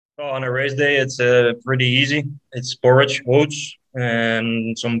Well, on a race day, it's pretty easy. It's porridge, oats,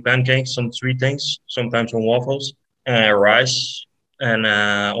 and some pancakes, some sweet things, sometimes some waffles, rice, and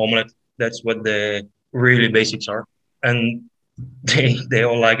omelette. That's what the really basics are. And they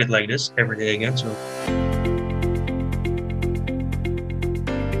all like it like this every day again. So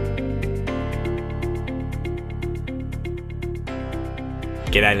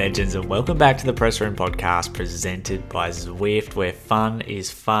G'day legends and welcome back to the Press Room Podcast presented by Zwift, where fun is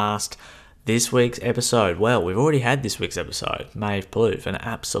fast. This week's episode, well, we've already had this week's episode, Maeve Plouffe, an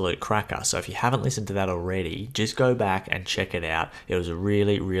absolute cracker. So if you haven't listened to that already, just go back and check it out. It was a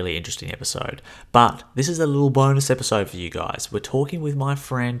really, really interesting episode. But this is a little bonus episode for you guys. We're talking with my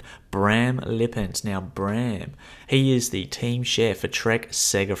friend Bram Lippens. Now, Bram, he is the team chef for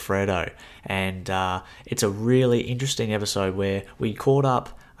Trek-Segafredo. And it's a really interesting episode where we caught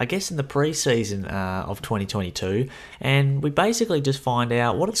up, I guess, in the pre-season of 2022, and we basically just find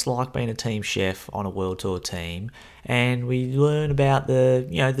out what it's like being a team chef on a World Tour team, and we learn about the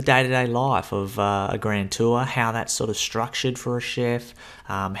day-to-day life of a Grand Tour, how that's sort of structured for a chef,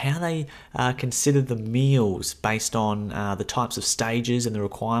 how they consider the meals based on the types of stages and the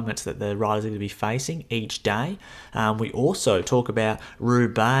requirements that the riders are going to be facing each day. We also talk about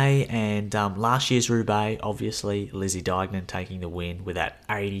Roubaix and last year's Roubaix, obviously Lizzie Deignan taking the win with that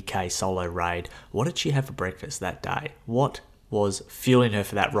 80k solo raid. What did she have for breakfast that day? What was fueling her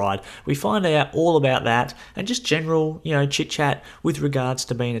for that ride? We find out all about that and just general, chit chat with regards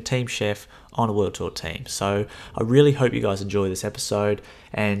to being a team chef on a World Tour team. So I really hope you guys enjoy this episode.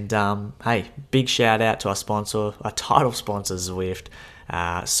 And hey, big shout out to our sponsor, our title sponsor, Zwift.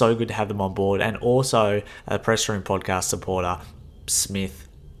 So good to have them on board, and also a Press Room Podcast supporter, Smith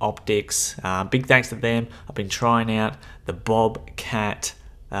Optics. Big thanks to them. I've been trying out the Bobcat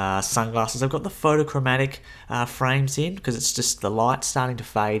sunglasses. I've got the photochromatic frames in because it's just the light starting to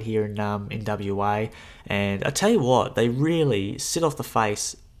fade here in WA, and I tell you what, they really sit off the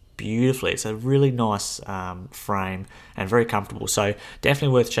face beautifully. It's a really nice frame and very comfortable, so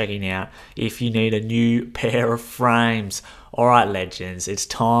definitely worth checking out if you need a new pair of frames. Alright legends, it's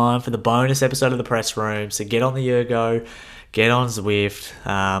time for the bonus episode of the Press Room, so get on the Ergo, get on Zwift,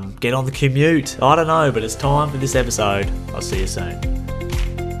 get on the commute, I don't know, but it's time for this episode. I'll see you soon.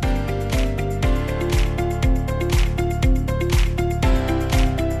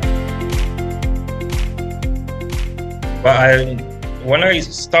 But when I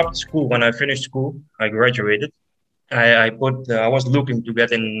stopped school, when I finished school, I graduated. I was looking to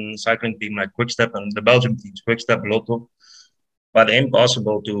get in cycling team like Quickstep and the Belgium teams, Quickstep, Lotto, but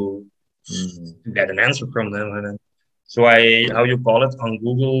impossible to get an answer from them. And so how you call it, on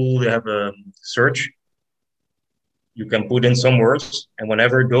Google, they have a search. You can put in some words, and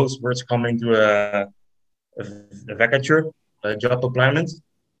whenever those words come into a vacature, a job appointment,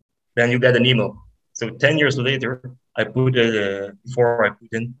 then you get an email. So 10 years later, before I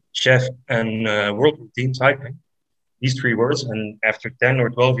put in chef and world Tour team cycling, these three words, and after 10 or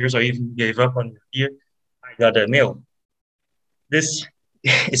 12 years, I even gave up on the idea. I got a mail. This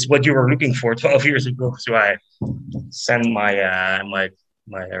is what you were looking for 12 years ago. So I sent my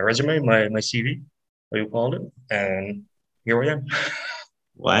resume, my CV, what you call it, and here I am.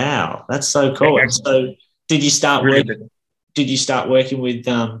 Wow, that's so cool. And so, did you start really working? Did you start working with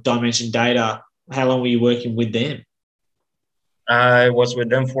Dimension Data? How long were you working with them? I was with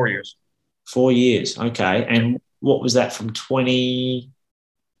them 4 years. 4 years, okay. And what was that from 20?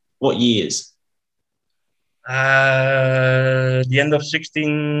 What years? The end of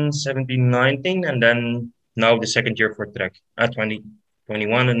 16, 17, 19, and then now the second year for Trek.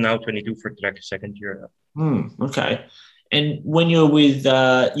 2021 and now 22 for Trek, second year. Okay. And when you were with,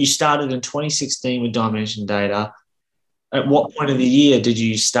 you started in 2016 with Dimension Data. At what point of the year did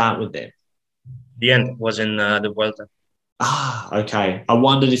you start with them? The end was in the Vuelta. Okay. I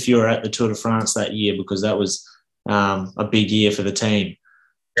wondered if you were at the Tour de France that year because that was a big year for the team.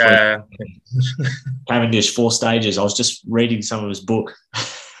 Yeah. Cavendish, 4 stages. I was just reading some of his book.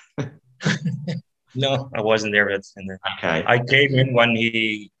 No, I wasn't there yet. Okay. I came in when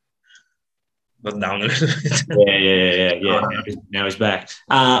he got down a little bit. Yeah. Now he's back.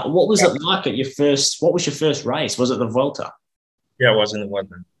 What was it like at your first? What was your first race? Was it the Volta? Yeah, it was in the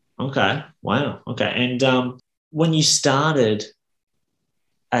Vuelta. Okay. Wow. Okay. And when you started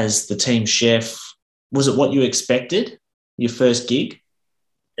as the team chef, was it what you expected? Your first gig?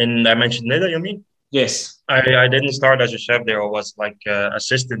 In Dimension Data, you mean? Yes. I didn't start as a chef there. I was like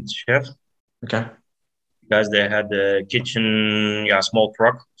assistant chef. Okay. Because they had the kitchen, small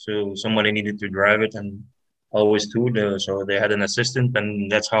truck. So somebody needed to drive it and always two. So they had an assistant,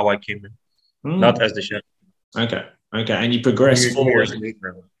 and that's how I came in. Not as the chef. Okay. And you progressed forward.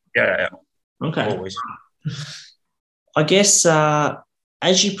 Yeah, Okay. always. I guess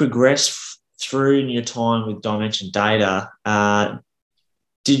as you progress through in your time with Dimension Data,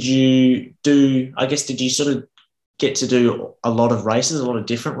 did you do, I guess, did you sort of get to do a lot of races, a lot of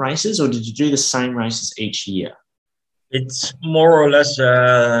different races, or did you do the same races each year? It's more or less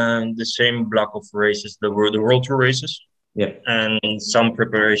the same block of races, the World Tour races, Yeah. and some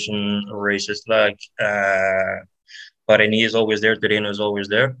preparation races like Parini is always there, Terreno is always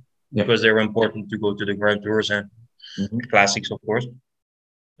there, Yeah. because they're important to go to the Grand Tours and Mm-hmm. classics, of course.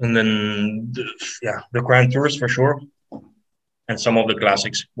 And then, the Grand Tours for sure, and some of the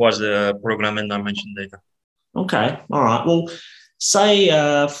classics was the program in Dimension Data. Okay. All right. Well, say,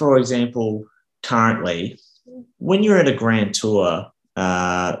 for example, currently, when you're at a Grand Tour,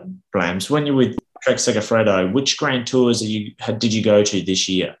 Blams, when you're with Trek-Segafredo, which Grand Tours did you go to this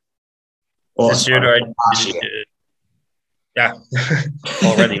year? Or This sorry, year I last did year? it, yeah,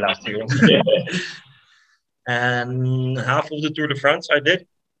 already last year. Yeah. And half of the Tour de France I did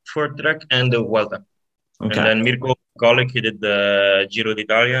for Trek and the Vuelta. And Okay. then Mirko Golic, he did the Giro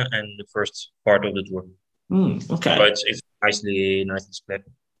d'Italia and the first part of the tour. So Okay. it's nicely split.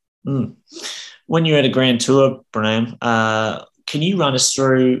 Mm. When you're at a Grand Tour, Bram, can you run us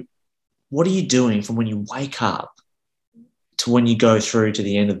through what are you doing from when you wake up to when you go through to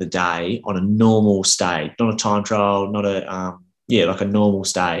the end of the day on a normal stage, not a time trial, not like a normal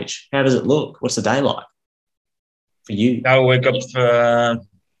stage? How does it look? What's the day like for you? I wake up,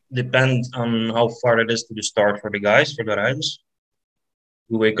 depends on how far it is to the start for the guys, for the riders.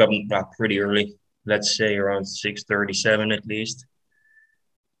 We wake up pretty early, let's say around 6:37 at least,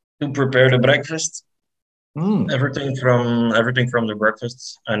 to prepare the breakfast. Mm. Everything from the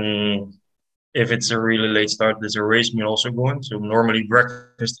breakfast, and if it's a really late start, there's a race meal also going. So normally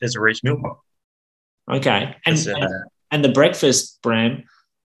breakfast is a race meal. Okay. It's And the breakfast, Bram,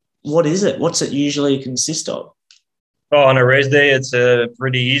 what is it? What's it usually consist of? Well, on a race day, it's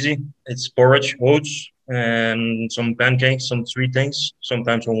pretty easy. It's porridge, oats, and some pancakes, some sweet things,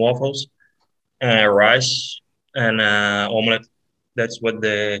 sometimes some waffles, rice, and omelette. That's what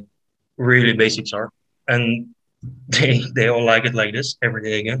the really basics are. And they all like it like this every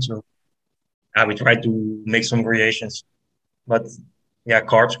day again. So we try to make some variations. But yeah,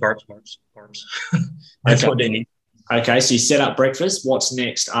 carbs. That's Okay. what they need. Okay. So you set up breakfast. What's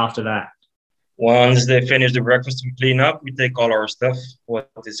next after that? Once they finish the breakfast, we clean up. We take all our stuff,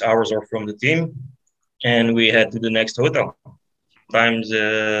 what is ours or from the team, and we head to the next hotel. Sometimes,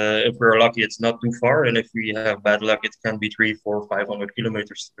 if we're lucky, it's not too far, and if we have bad luck, it can be 3, 4, 500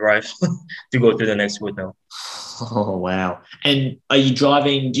 kilometers to drive to go to the next hotel. Oh, wow. And are you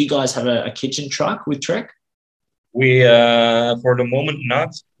driving? Do you guys have a kitchen truck with Trek? We, for the moment, not.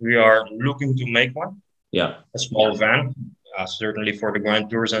 We are looking to make one, Yeah. a small van. Certainly for the Grand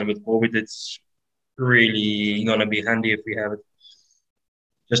Tours, and with COVID, it's really gonna be handy if we have it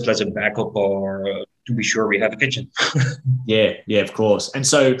just as a backup or to be sure we have a kitchen. Yeah, yeah, of course. And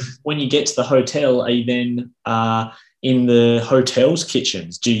so when you get to the hotel, are you then in the hotel's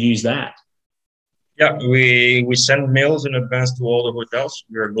kitchens? Do you use that? Yeah, we send mails in advance to all the hotels.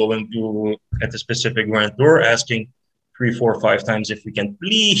 We are going to at a specific Grand Tour asking 3, 4, 5 times if we can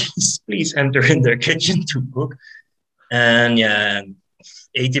please enter in their kitchen to cook. And yeah,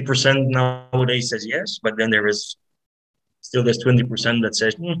 80% nowadays says yes, but then there is still this 20% that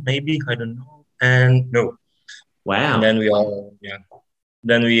says maybe, I don't know, and no. And Wow. then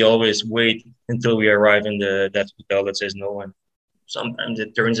then we always wait until we arrive in that hotel that says no, and sometimes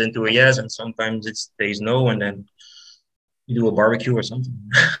it turns into a yes, and sometimes it stays no, and then you do a barbecue or something.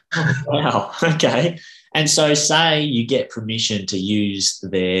 Oh, wow. Okay. And so, say you get permission to use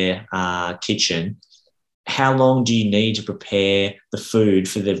their kitchen. How long do you need to prepare the food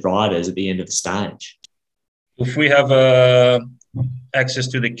for the riders at the end of the stage? If we have access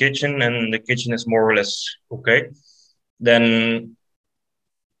to the kitchen and the kitchen is more or less okay, then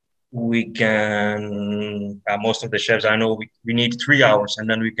we can. Most of the chefs I know, we need 3 hours, and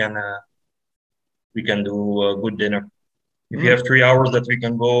then we can do a good dinner. If you Mm, have 3 hours that we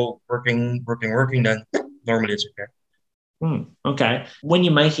can go working, then normally it's okay. okay. When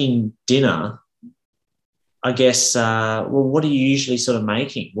you're making dinner, I guess, what are you usually sort of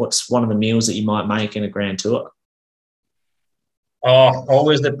making? What's one of the meals that you might make in a grand tour?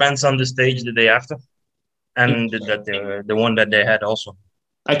 Always depends on the stage the day after, and the one that they had also.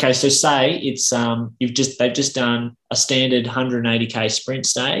 Okay, so say it's they've just done a standard 180k sprint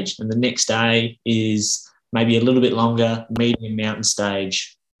stage, and the next day is maybe a little bit longer, medium mountain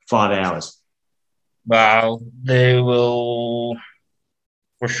stage, 5 hours. Well, they will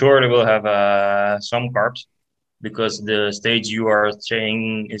for sure. They will have some carbs, because the stage you are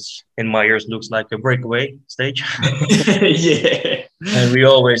saying is, in my ears, looks like a breakaway stage. Yeah. And we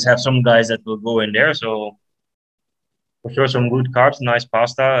always have some guys that will go in there. So for sure, some good carbs, nice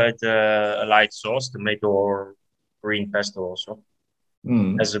pasta, a light sauce, tomato or green pesto also.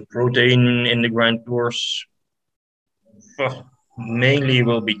 Mm. As a protein in the Grand Tours, mainly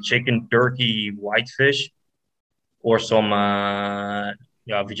will be chicken, turkey, whitefish, or some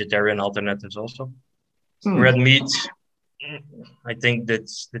vegetarian alternatives also. Mm. Red meat, I think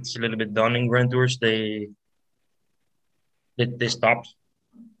that's a little bit done in Grand Tours. They stopped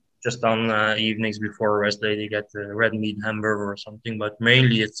just on evenings before rest day. They get the red meat hamburger or something, but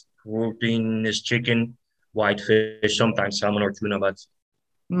mainly it's protein is chicken, whitefish, sometimes salmon or tuna, but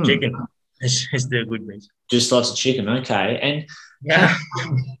Mm. chicken is the good base. Just lots of chicken. Okay. And how, Yeah.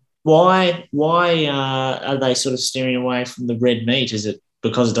 why are they sort of steering away from the red meat? Is it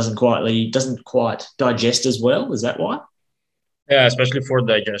because it doesn't quite digest as well? Is that why? Yeah, especially for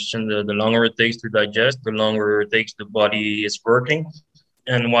digestion. The longer it takes to digest, the longer it takes the body is working.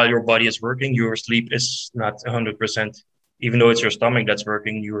 And while your body is working, your sleep is not 100%. Even though it's your stomach that's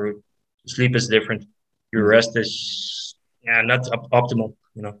working, your sleep is different. Your Mm. rest is not optimal,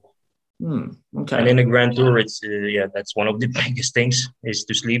 you know. Mm. And Okay. in a grand tour, it's that's one of the biggest things is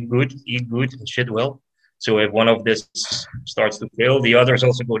to sleep good, eat good, and shit well. So if one of this starts to fail, the others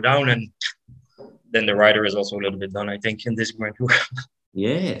also go down, and then the rider is also a little bit done. I think in this grand tour,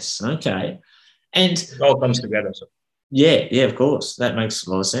 Yes. Okay. And it all comes together. So yeah, of course. That makes a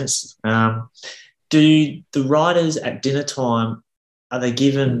lot of sense. Do the riders at dinner time, are they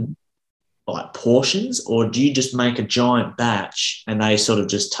given like portions, or do you just make a giant batch and they sort of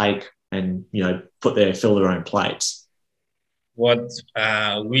just take and fill their own plates? what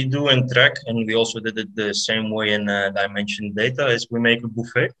we do in Trek, and we also did it the same way in Dimension Data, is we make a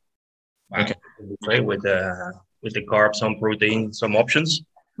buffet. Okay. A buffet with the carbs, some protein, some options,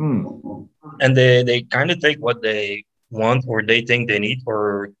 Hmm. and they kind of take what they want or they think they need,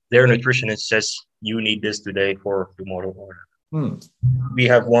 or their nutritionist says you need this today for tomorrow. Or Hmm. we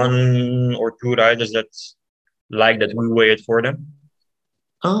have one or two riders that like that we weigh it for them.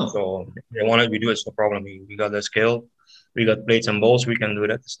 Oh, So if they want it, we do it. It's no problem. We got the scale, we got plates and bowls. We can do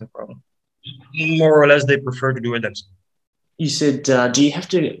that. It's no problem. More or less, they prefer to do it themselves. you said, do you have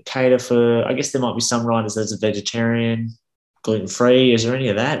to cater for? I guess there might be some riders that's a vegetarian, gluten free. Is there any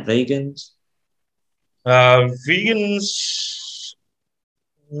of that? Vegans? Vegans,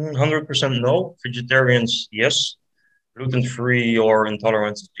 100% no. Vegetarians, yes. Gluten free or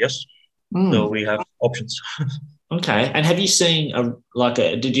intolerant, yes. So Hmm. we have options. Okay. And have you seen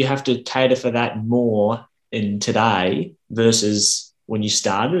did you have to cater for that more in today versus when you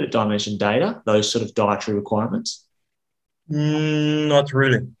started at Dimension Data, those sort of dietary requirements? Not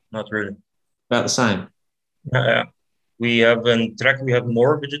really. Not really. About the same. Uh, we have in track, we have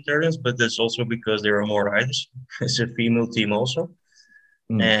more vegetarians, but that's also because there are more riders. It's a female team also.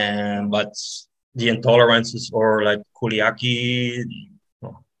 Mm. And but the intolerances or like celiac,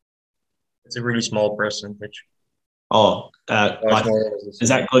 well, it's a really small percentage. Oh, Much like, more. is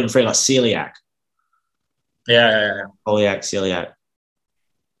that gluten free, like celiac? Yeah. Celiac.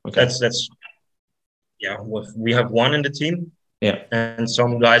 Okay. That's we have one in the team, Yeah. and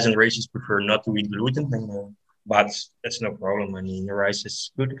some guys in races prefer not to eat gluten, but that's no problem. I mean, the rice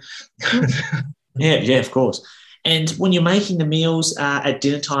is good. Yeah, of course. And when you're making the meals at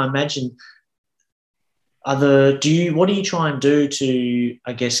dinner time, imagine what do you try and do to,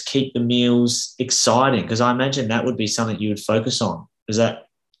 I guess, keep the meals exciting? Because I imagine that would be something you would focus on. Is that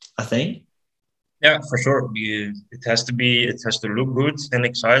a thing? Yeah, for sure. It has to look good and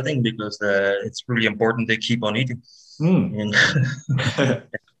exciting because it's really important they keep on eating. Mm. And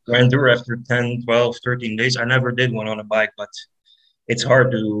went through after 10, 12, 13 days. I never did one on a bike, but it's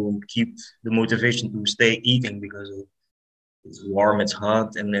hard to keep the motivation to stay eating because it's warm, it's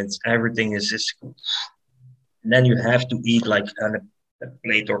hot, and it's everything is just. And then you have to eat like a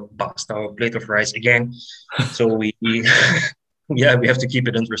plate or pasta or a plate of rice again. So yeah, we have to keep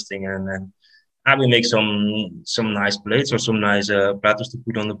it interesting, and I will make some nice plates or some nice platters to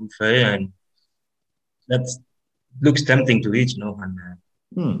put on the buffet, and that looks tempting to eat, you know. And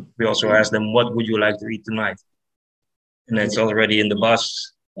Mm. we also ask them, "What would you like to eat tonight?" And it's already in the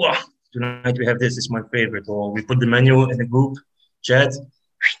bus. Wow, tonight we have this. It's my favorite. Or we put the menu in a group chat.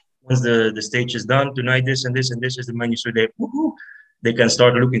 Once the stage is done, tonight this and this and this is the menu. So they can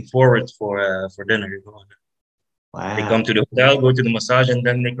start looking forward for dinner. You know. They Wow. come to the hotel, go to the massage, and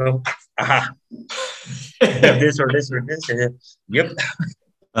then they go, aha, we have this or this or this. Yep.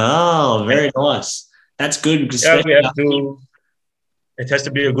 Oh, very nice. That's good because Yeah, we especially have to. it has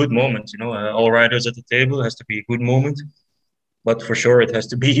to be a good moment. All riders at the table, it has to be a good moment. But for sure, it has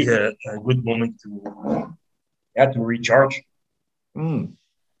to be a good moment to recharge.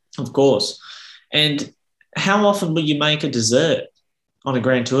 Of course. And how often will you make a dessert on a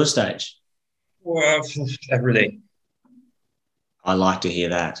Grand Tour stage? Well, every day. I like to hear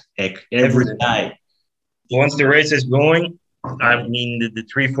that. Every Every day. day. Once the race is going, I mean, the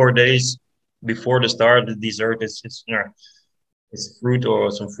 3-4 days before the start, the dessert is fruit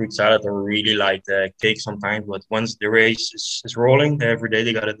or some fruit salad or really like cake sometimes. But once the race is rolling, every day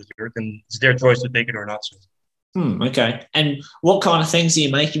they got a dessert, and it's their choice to take it or not. So. Okay. And what kind of things are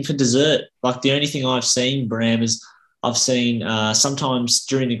you making for dessert? Like the only thing I've seen, Bram, is I've seen sometimes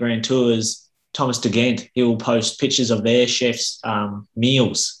during the Grand Tours, Thomas de Gent, he will post pictures of their chefs'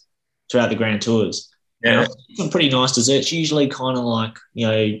 meals throughout the Grand Tours. And Yeah. I've seen some pretty nice desserts, usually kind of like,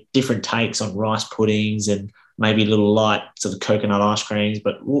 different takes on rice puddings and maybe little light sort of coconut ice creams.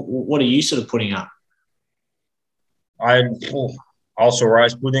 But what are you sort of putting up? I also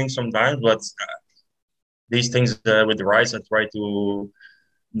rice pudding sometimes, but these things with the rice, I try to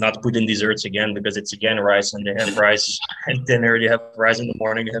not put in desserts again because it's again rice and they have rice at dinner, they have rice in the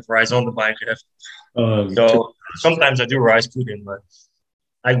morning, they have rice on the bike. So sometimes I do rice pudding, but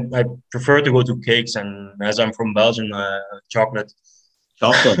I prefer to go to cakes, and as I'm from Belgium, chocolate.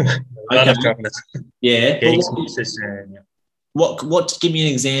 Chocolate. A lot Okay. of chocolate. Yeah. Cakes, mousses, and What? Give me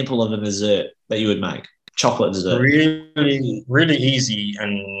an example of a dessert that you would make. Chocolate dessert. really, really easy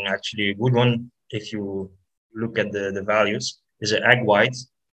and actually a good one if you look at the values is an egg white,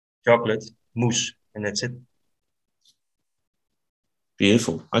 chocolate, mousse, and that's it.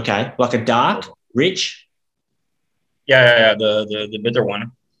 Beautiful. Okay. Like a dark, rich. Yeah. The bitter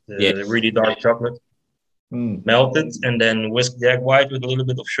one, Yeah. the really dark chocolate, Mm. melted, and then whisk the egg white with a little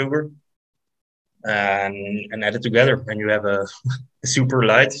bit of sugar and add it together, and you have a super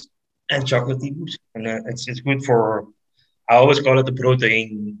light and chocolatey mousse, and it's good for. I always call it the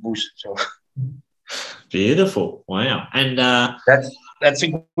protein mousse. So Beautiful. Wow. And that's a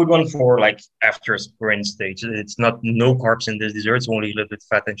good one for like after a sprint stage. It's not no carbs in this dessert. It's only a little bit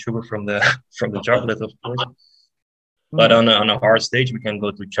fat and sugar from the from the chocolate, of course. But on a hard stage, we can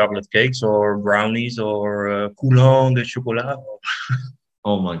go to chocolate cakes or brownies or coulant de chocolat.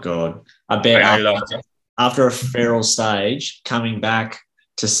 oh my God. I bet I love that. after a feral stage, coming back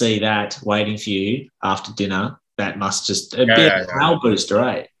to see that waiting for you after dinner, that must just be a morale booster,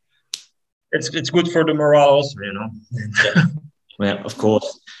 right? It's good for the morale also, Yeah, of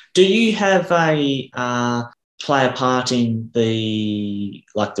course. Do you have a play a part in the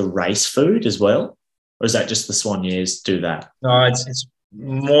race food as well, or is that just the Soigneurs do that? No, it's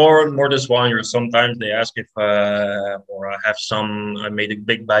more the Swanier. Sometimes they ask if or I have some. I made a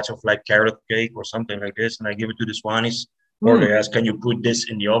big batch of like carrot cake or something like this, and I give it to the Swannies. Or they ask, can you put this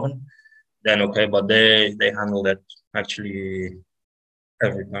in the oven? Then okay, but they handle that actually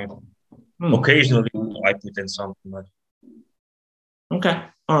every time. Occasionally I put in something, but okay,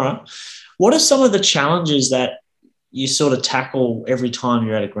 all right. What are some of the challenges that you sort of tackle every time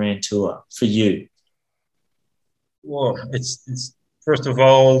you're at a Grand Tour for you? well, it's first of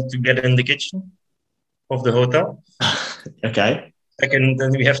all to get in the kitchen of the hotel. Okay. Second,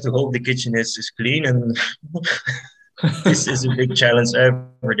 then we have to hope the kitchen is clean, and this is a big challenge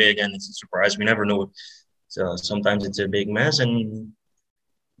every day. Again, it's a surprise. We never know. So sometimes it's a big mess, and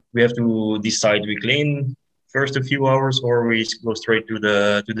we have to decide we clean first a few hours or we go straight to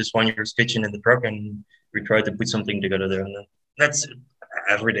the Swanier's kitchen in the truck and we try to put something together there. And that's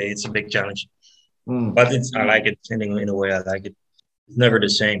every day. It's a big challenge, but I like it in a way. I like it. It's never the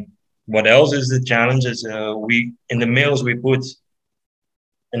same. What else is the challenge is we in the mails we put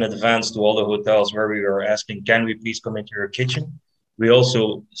in advance to all the hotels where we are asking, can we please come into your kitchen? We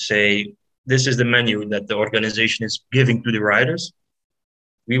also say this is the menu that the organization is giving to the riders.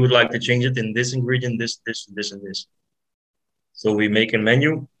 We would like to change it in this ingredient, this, and this. So we make a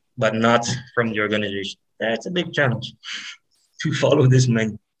menu, but not from the organization. That's a big challenge to follow this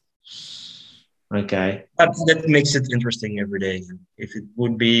menu. Okay. But that makes it interesting every day. If it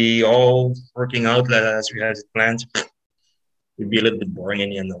would be all working out as we had it planned, it would be a little bit boring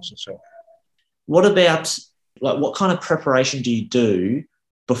in the end also. So what about what kind of preparation do you do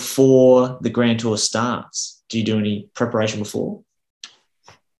before the Grand Tour starts? Do you do any preparation before?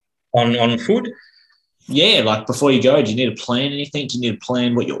 On food? Yeah, like before you go, do you need to plan anything? Do you need to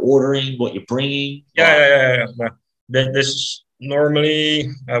plan what you're ordering, what you're bringing? Yeah. This normally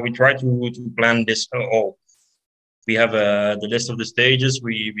we try to plan this all. We have the list of the stages.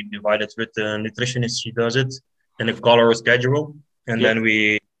 We divide it with the nutritionist. She does it, and a color schedule, and then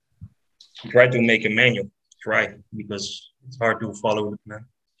we try to make a menu. Try because It's hard to follow it, man.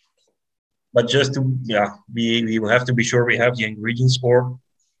 But just to we will have to be sure we have the ingredients, or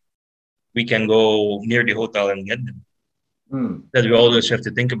we can go near the hotel and get them. That we always have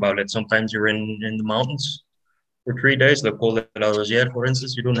to think about it. Sometimes you're in the mountains for 3 days, like Col de la Rosière, for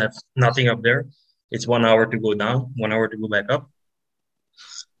instance. You don't have nothing up there. It's 1 hour to go down, 1 hour to go back up.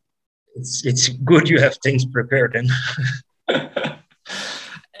 It's good you have things prepared then.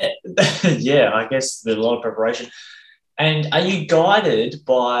 Yeah, I guess there's a lot of preparation. And are you guided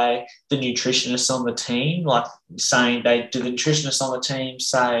by the nutritionists on the team? Like saying do the nutritionists on the team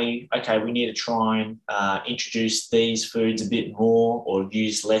say, okay, we need to try and introduce these foods a bit more, or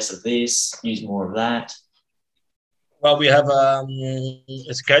use less of this, use more of that? Well, we have a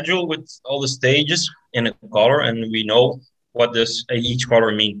schedule with all the stages in a color, and we know what does each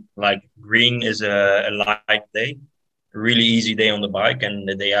color mean. Like green is a light day, a really easy day on the bike, and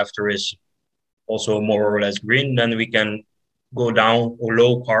the day after is also more or less green. Then we can go down or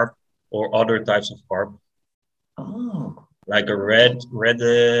low carb or other types of carb. Oh, like a red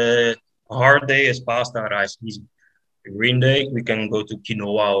hard day is pasta, rice, easy. A green day we can go to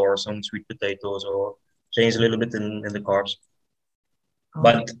quinoa or some sweet potatoes, or change a little bit in the carbs.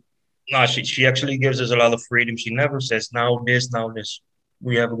 But no, she actually gives us a lot of freedom. She never says now this, now this.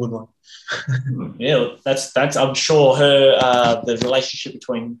 We have a good one. Yeah, that's. I'm sure the relationship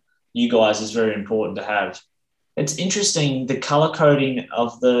between you guys is very important to have. It's interesting, the color coding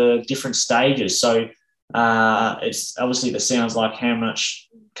of the different stages. So it's obviously, that sounds like how much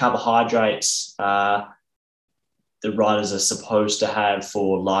carbohydrates the riders are supposed to have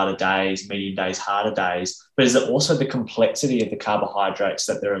for lighter days, medium days, harder days. But is it also the complexity of the carbohydrates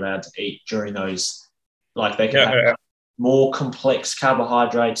that they're allowed to eat during those? Like they can have more complex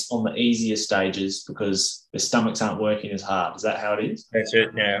carbohydrates on the easier stages because their stomachs aren't working as hard. Is that how it is? That's it,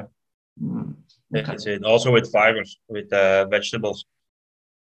 yeah. Okay. That's it. Also with fibers, with vegetables.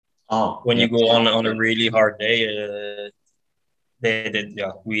 When you go on a really hard day,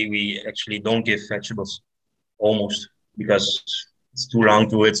 we actually don't give vegetables almost, because it's too long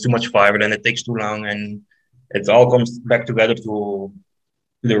it's too much fiber, then it takes too long, and it all comes back together to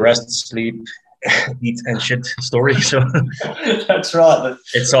the rest, sleep, eat and shit story. So that's right.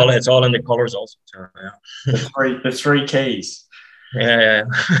 It's all in the colors also. So, yeah. The three keys. Yeah.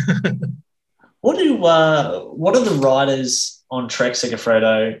 What are the riders on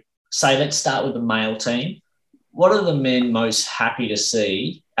Trek-Segafredo say? Let's start with the male team. What are the men most happy to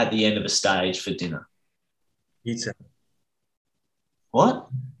see at the end of a stage for dinner? Pizza. What?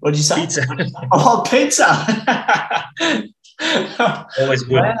 What did you say? Pizza. Oh, pizza. Always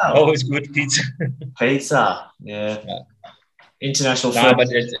good. Wow. Always good pizza. Pizza. Yeah. International food. No, but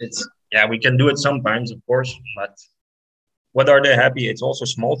it's we can do it sometimes, of course. But what are they happy? It's also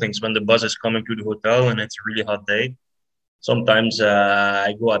small things. When the bus is coming to the hotel and it's a really hot day, sometimes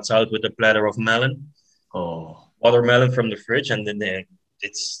I go outside with a platter of melon. Oh. Watermelon from the fridge, and then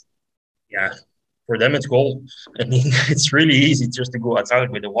it's for them it's gold. I mean, it's really easy just to go outside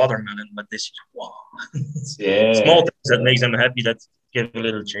with a watermelon, but this wow. Small things that makes them happy, that give a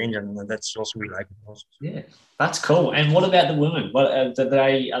little change, and that's also we like it also. Yeah, that's cool. And what about the women? What are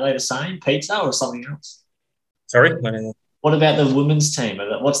they the same, pizza or something else? Sorry, what about the women's team?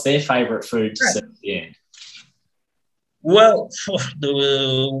 What's their favorite food to serve at the end? Well, for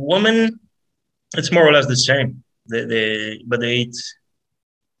the woman, it's more or less the same. They eat,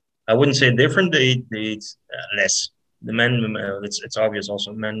 I wouldn't say different. They eat less. The men, it's obvious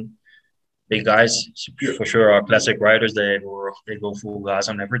also. Men, big guys, for sure, are classic riders. They go full gas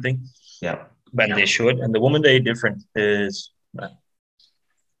on everything. Yeah, but they should. And the woman, they eat different. Is a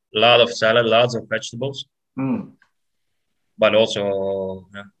lot of salad, lots of vegetables, but also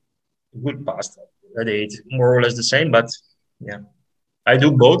good pasta. They eat more or less the same. But I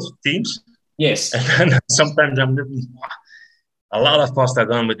do both teams. Yes. And then sometimes I'm looking a lot of pasta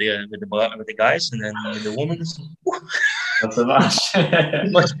gone with the guys, and then with the women, not so much.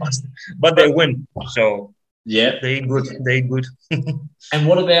 Much pasta, but they win. So they eat good. They eat good. And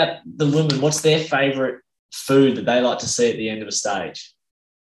what about the women? What's their favorite food that they like to see at the end of a stage?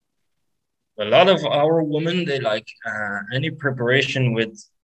 A lot of our women, they like any preparation with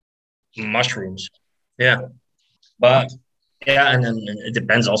mushrooms. Yeah, but. Yeah, and then it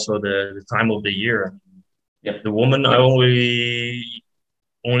depends also the time of the year. The woman I only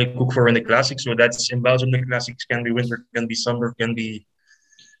cook for in the classics, so that's in Belgium. The classics can be winter, can be summer, can be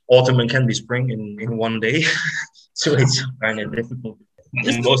autumn, and can be spring in one day. So it's kind of difficult.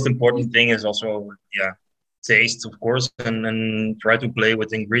 The most important thing is also taste, of course, and try to play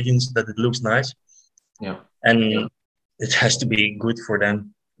with ingredients that it looks nice. And it has to be good for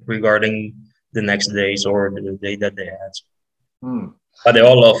them regarding the next days or the day that they had. Mm. But they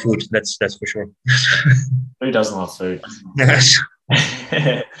all love food. That's for sure. Who doesn't love food? Yes.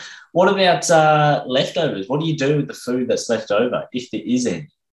 What about leftovers? What do you do with the food that's left over, if there is any?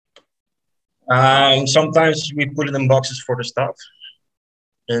 Sometimes we put it in boxes for the staff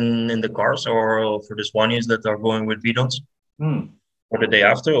in the cars, or for the Swannies that are going with bidons Mm. for the day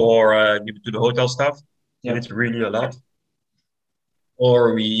after, or give it to the hotel staff if Yep. it's really a lot,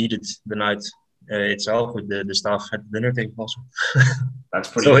 or we eat it the night itself with the staff at the dinner table also. That's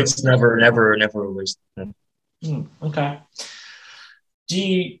So pretty. it's never a waste. Okay.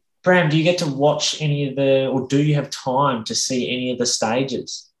 Bram, do you get to watch any of or do you have time to see any of the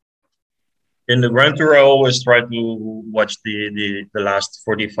stages? In the Grand Tour, I always try to watch the last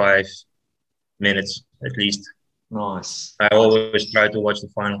 45 minutes at least. Nice. I always try to watch the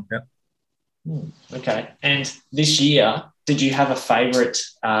final. Yeah. Okay. And this year, did you have a favourite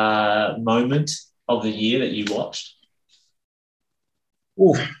moment of the year that you watched?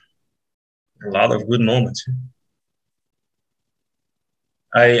 Ooh, a lot of good moments.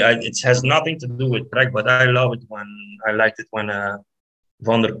 It has nothing to do with Trek, but I liked it when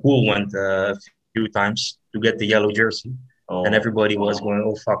Van der Poel went a few times to get the yellow jersey, and everybody was going,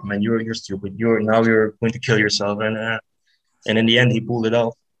 "Oh fuck, man, you're stupid. You're going to kill yourself." And in the end, he pulled it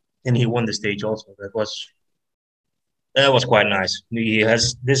off, and he won the stage also. That was quite nice. He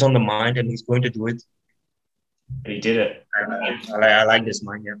has this on the mind, and he's going to do it. He did it. I like this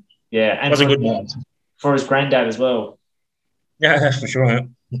mind. Yeah, yeah, and it was a good moment for his granddad as well. Yeah, for sure.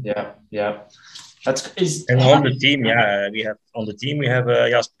 Yeah. And on the team, we have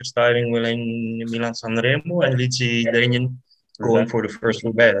Jasper Stuyring winning Milan Sanremo and Lici Daniel going for the first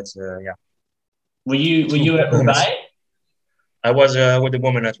Roubaix. That's yeah. Were you at Roubaix? I was with the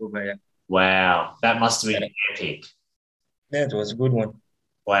woman at Roubaix. Yeah. Wow, that must have been epic. Yeah, it was a good one.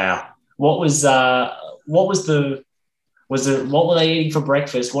 Wow. What were they eating for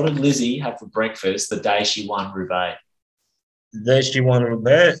breakfast? What did Lizzie have for breakfast the day she won Roubaix? The day she won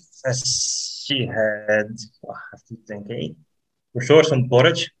Roubaix, she had, I have to think, for sure some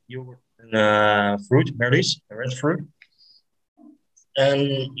porridge, yogurt, and fruit, berries, red fruit.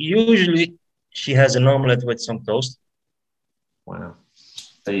 And usually she has an omelette with some toast. Wow.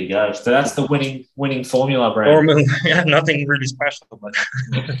 There you go. So that's the winning formula, Bram. Normal, yeah, nothing really special, but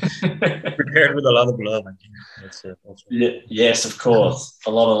prepared with a lot of love. I think that's also. Yes, of course,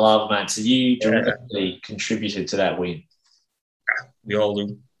 a lot of love, mate. So you directly contributed to that win. We all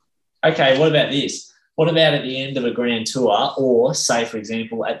do. Okay, what about this? What about at the end of a Grand Tour, or say, for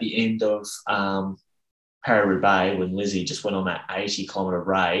example, at the end of Paris-Roubaix, when Lizzie just went on that 80-kilometre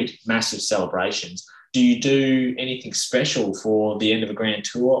raid, massive celebrations? Do you do anything special for the end of a Grand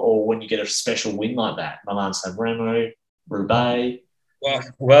Tour, or when you get a special win like that? Milan Sanremo, Roubaix?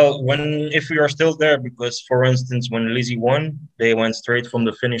 Well, if we are still there, because for instance, when Lizzie won, they went straight from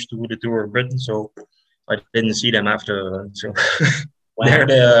the finish to the Tour of Britain, so I didn't see them after. So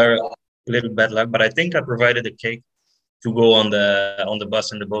they're a little bad luck, but I think I provided a cake to go on the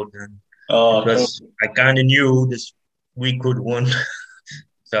bus and the boat, because cool. I kind of knew we could win.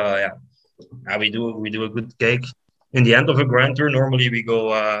 So yeah. We do a good cake. In the end of a Grand Tour, normally we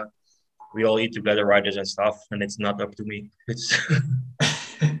go, we all eat together, riders and stuff, and it's not up to me. It's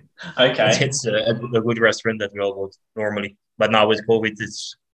okay. It's a good restaurant that we all go to normally, but now with COVID,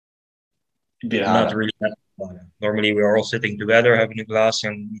 it's not really that. Normally, we are all sitting together, having a glass,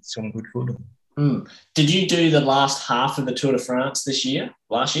 and eat some good food. Did you do the last half of the Tour de France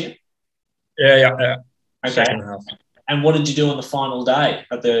last year? Yeah. Okay. Second half. And what did you do on the final day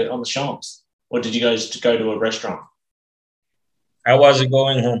on the Champs? Or did you go to a restaurant? I was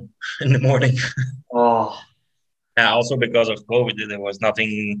going home in the morning. Oh. Yeah, also because of COVID, there was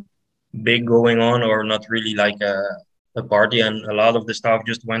nothing big going on, or not really like a party, and a lot of the staff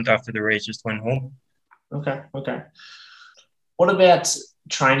just went after the race, just went home. Okay. What about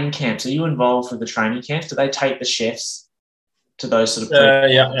training camps? Are you involved with the training camps? Do they take the chefs to those sort of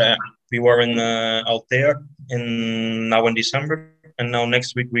yeah. We were in Altea now in December, and now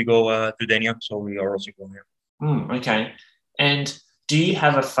next week we go to Denia, so we are also going here. Okay. And do you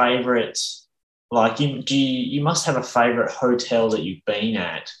have a favorite? Like, you must have a favorite hotel that you've been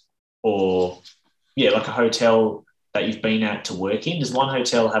at, or like a hotel that you've been at to work in. Does one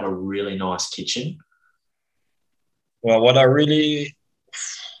hotel have a really nice kitchen? Well,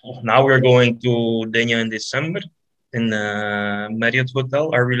 now we're going to Denia in December in the Marriott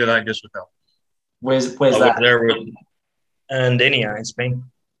Hotel. I really like this hotel. Where's that? There with Denia in Spain.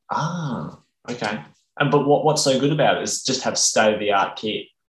 Ah, okay. But what's so good about it is just have state-of-the-art kit.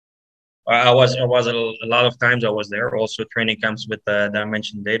 I was a lot of times I was there. Also training camps with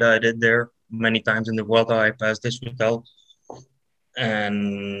Dimension Data. I did there many times in the Vuelta. I passed this hotel.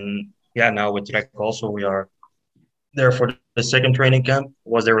 And yeah, now with Trek also, we are there for the second training camp.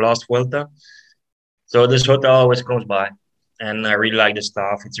 Was their last Vuelta. So this hotel always comes by. And I really like the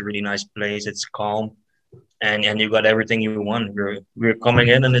staff. It's a really nice place. It's calm. And you got everything you want. We're coming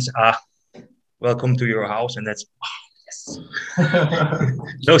in and it's welcome to your house. And that's yes.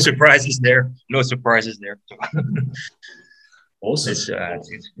 No surprises there. No surprises there. Awesome.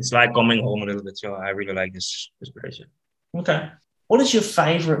 It's like coming home a little bit. So I really like this place. Okay. What is your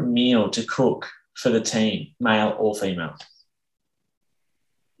favorite meal to cook for the team, male or female?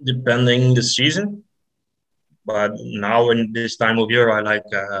 Depending the season, but now in this time of year, I like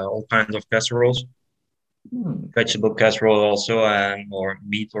all kinds of casseroles, vegetable casserole also, or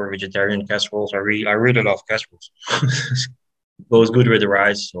meat or vegetarian casseroles. I really love casseroles. Goes good with the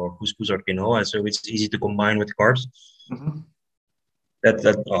rice or couscous or quinoa, so it's easy to combine with carbs. Mm-hmm.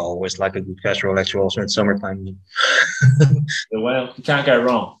 That always like a good casserole, actually, also in summertime. Well, you can't go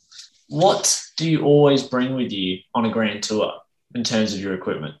wrong. What do you always bring with you on a grand tour in terms of your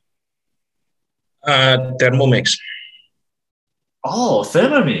equipment? Thermomix. Oh,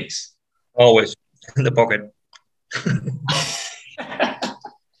 Thermomix. Always in the pocket.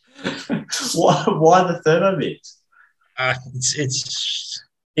 Why the Thermomix? It's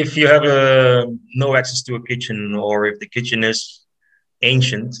if you have no access to a kitchen, or if the kitchen is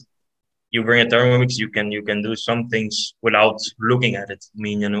ancient, you bring a Thermomix. You can do some things without looking at it. I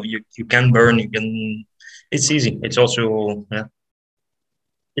mean, you can burn. You can. It's easy. It's also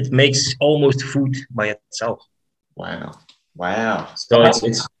it makes almost food by itself. Wow. So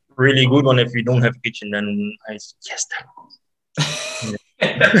it's really good one. If you don't have a kitchen, then I suggest that.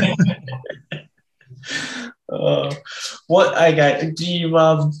 Okay.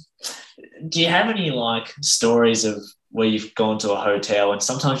 Do you have any like stories of where you've gone to a hotel, and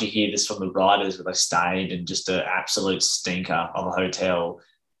sometimes you hear this from the riders where they stayed in just an absolute stinker of a hotel?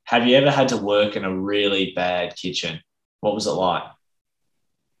 Have you ever had to work in a really bad kitchen? What was it like?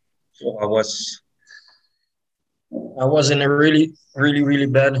 So I was in a really really really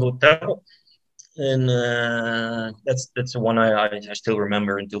bad hotel, and that's the one I still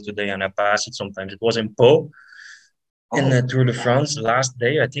remember until today, and I pass it sometimes. It was in Po in the Tour de France last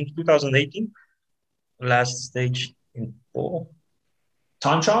day, I think 2018, last stage in Po.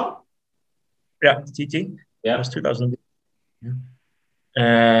 Time trial? Yeah, TT. Yeah. It was 2000.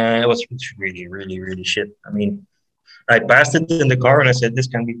 It was really, really, really shit. I mean, I passed it in the car and I said, "This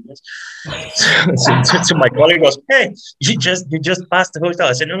can be this." So my colleague was, "Hey, you just passed the hotel."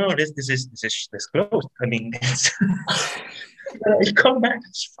 I said, "No, no, this closed. I mean, come back."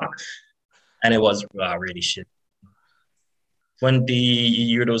 And it was really shit.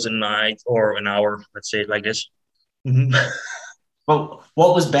 20 euros a night or an hour, let's say it like this. Well,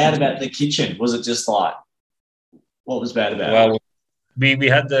 what was bad about the kitchen? Was it just like, what was bad about it? Well, we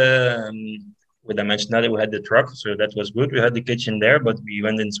had with I mentioned that we had the truck, so that was good. We had the kitchen there, but we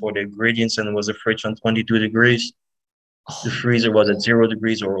went in for the ingredients, and there was a fridge on 22 degrees. The freezer was at 0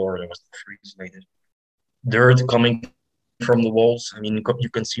 degrees, or there was the freeze like this. Dirt coming from the walls. I mean, you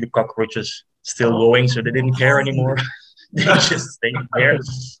can see the cockroaches still going, so they didn't care anymore. They just stayed there.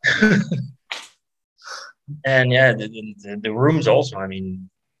 And yeah, the rooms also. I mean,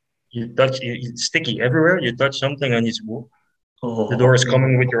 it's sticky everywhere. You touch something and it's the door is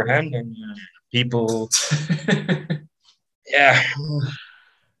coming with your hand, and people, yeah,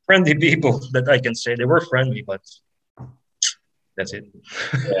 friendly people that I can say they were friendly, but that's it.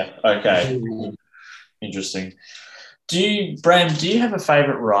 Yeah. Okay. Interesting. Bram, do you have a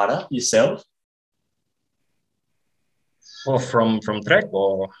favorite rider yourself? Well, from Trek,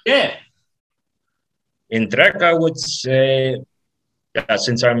 or Yeah. in Trek, I would say, yeah,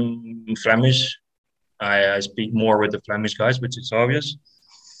 since I'm Flemish, I speak more with the Flemish guys, which is obvious.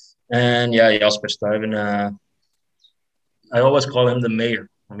 And yeah, Jasper Stuyven, I always call him the mayor.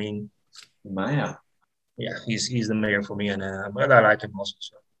 I mean, Mayor. Yeah, he's the mayor for me, and but I like him also.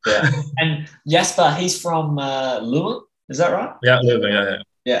 So. Yeah. And Jasper, he's from Leuven, is that right? Yeah, Leuven, yeah.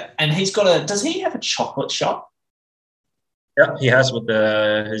 Yeah. And he's got does he have a chocolate shop? Yeah, he has with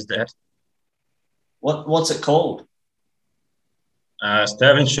his dad. What's it called?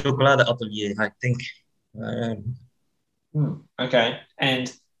 Steven Chocolade Atelier, I think. Okay.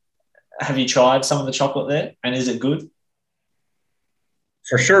 And have you tried some of the chocolate there? And is it good?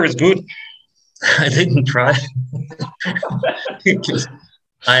 For sure, it's good. I didn't try.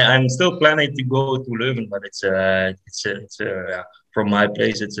 I'm still planning to go to Leuven, but it's from my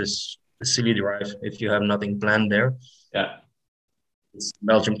place. It's a silly drive if you have nothing planned there. Yeah, it's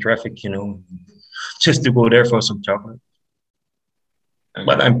Belgium traffic, just to go there for some chocolate. Okay.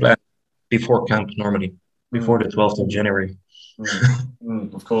 But I'm planning before camp normally, before the 12th of January.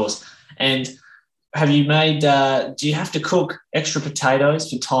 Of course. And have you made, do you have to cook extra potatoes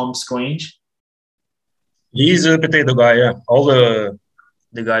for Tom Squinge? He's a potato guy, yeah. All the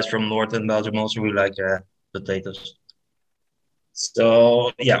guys from northern Belgium also really like potatoes.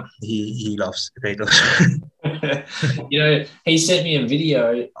 So yeah, he loves potatoes. He sent me a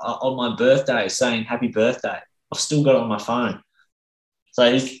video on my birthday saying happy birthday. I've still got it on my phone.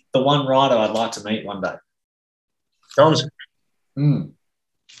 So he's the one writer I'd like to meet one day. Sounds Mm.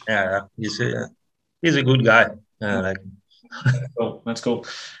 yeah, he's a good guy. Like Cool. That's cool.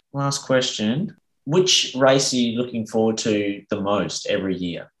 Last question. Which race are you looking forward to the most every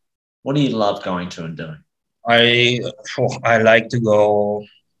year? What do you love going to and doing? I I like to go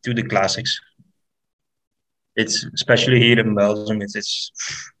to the classics. It's especially here in Belgium. It's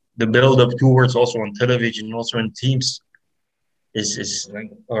the build up towards also on television, also in teams. Is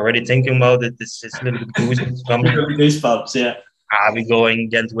like already thinking about it. It's a little bit goosebumps coming. Goosebumps, yeah. We going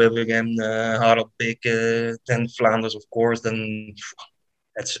Ghent Wevelgem, Harelbeek, then Flanders, of course. Then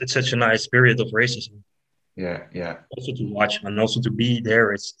it's such a nice period of races. Yeah, yeah. Also to watch and also to be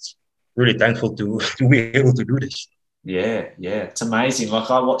there. It's really thankful to to be able to do this. Yeah, yeah. It's amazing.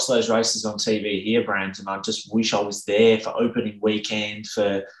 Like I watch those races on TV here, Brand, and I just wish I was there for opening weekend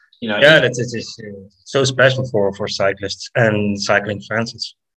for, Yeah, that's it's so special for cyclists and cycling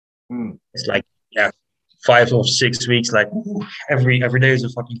fans. It's like yeah, 5 or 6 weeks. Like ooh, every day is a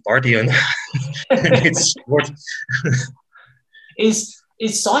fucking party and it's sport. Is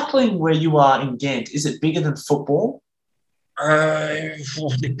cycling where you are in Ghent, is it bigger than football? For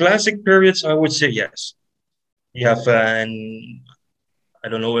the classic periods, I would say yes. You have, and I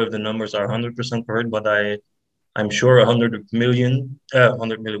don't know if the numbers are 100% correct, but I'm sure 1 million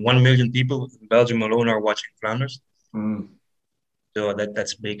people in Belgium alone are watching Flanders. So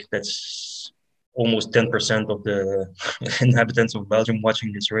that's big. That's almost 10% of the inhabitants of Belgium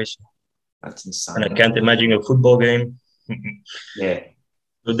watching this race. That's insane. And I can't imagine a football game. Yeah.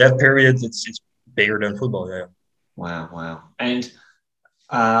 So that period, it's bigger than football. Yeah. Wow. And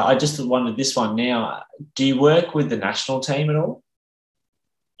I just wondered this one now. Do you work with the national team at all?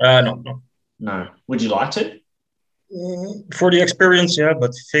 No. No. Would you like to? For the experience, yeah,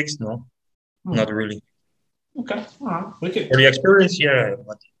 but fixed, no, not really. Okay, all right. We could. For the experience, yeah,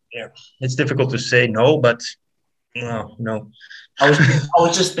 but yeah, it's difficult to say no, but no. I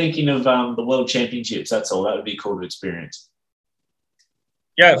was just thinking of the World Championships. That's all. That would be cool to experience.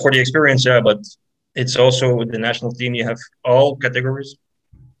 Yeah, for the experience, yeah, but it's also with the national team. You have all categories,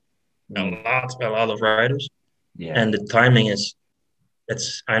 a lot of riders, and the timing is.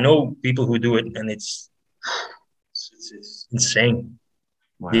 I know people who do it, and it's insane.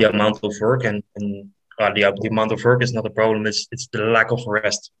 Wow. The amount of work and the amount of work is not a problem. It's the lack of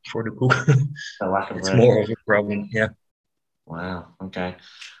rest for the cook. The lack of it's rest. more of a problem. Yeah. Wow. Okay.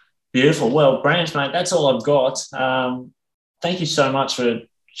 Beautiful. Well, Branch, mate, that's all I've got. Thank you so much for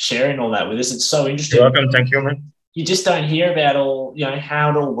sharing all that with us. It's so interesting. You're welcome. Thank you, man. You just don't hear about how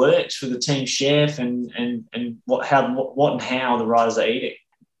it all works for the team chef and what and how the riders are eating.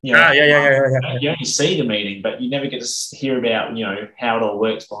 Yeah. You only see the meeting, but you never get to hear about how it all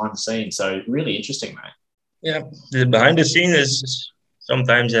works behind the scenes. So really interesting, mate. Yeah, the behind the scene is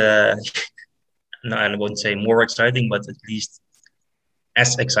sometimes no, I wouldn't say more exciting, but at least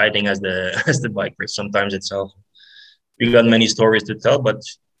as exciting as the bike race sometimes itself. We got many stories to tell, but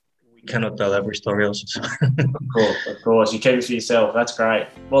we cannot tell every story also. Of course. You keep it for yourself. That's great.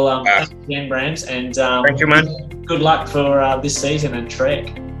 Well, thanks again, Brams. And thank you, man. Good luck for this season and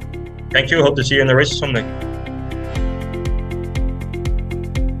Trek. Thank you. Hope to see you in the race someday.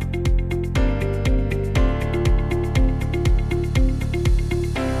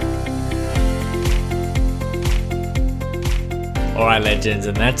 All right, legends,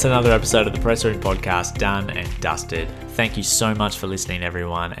 and that's another episode of the Press Room Podcast done and dusted. Thank you so much for listening,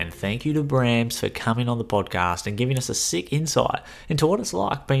 everyone, and thank you to Brams for coming on the podcast and giving us a sick insight into what it's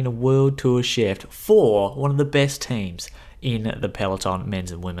like being a World Tour chef for one of the best teams in the peloton,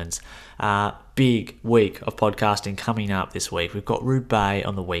 men's and women's. Big week of podcasting coming up this week. We've got Roubaix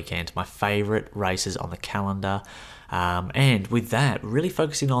on the weekend, my favourite races on the calendar. And with that, really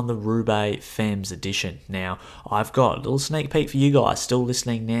focusing on the Roubaix Femmes edition. Now, I've got a little sneak peek for you guys still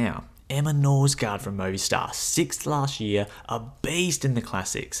listening now. Emma Norsgaard from Movistar, 6th last year, a beast in the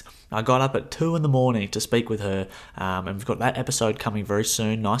classics. I got up at 2 a.m. to speak with her, and we've got that episode coming very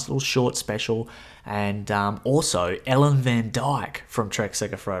soon. Nice little short special. And also Ellen van Dijk from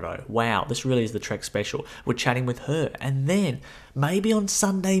Trek-Segafredo. Wow, this really is the Trek special. We're chatting with her. And then maybe on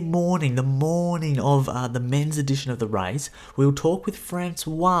Sunday morning, the morning of the men's edition of the race, we'll talk with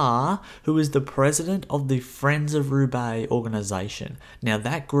Francois, who is the president of the Friends of Roubaix organisation. Now,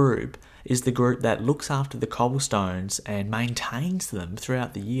 that group is the group that looks after the cobblestones and maintains them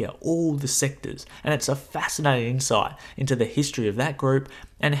throughout the year, all the sectors. And it's a fascinating insight into the history of that group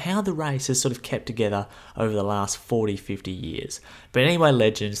and how the race has sort of kept together over the last 40, 50 years. But anyway,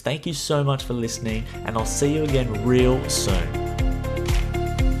 legends, thank you so much for listening, and I'll see you again real soon.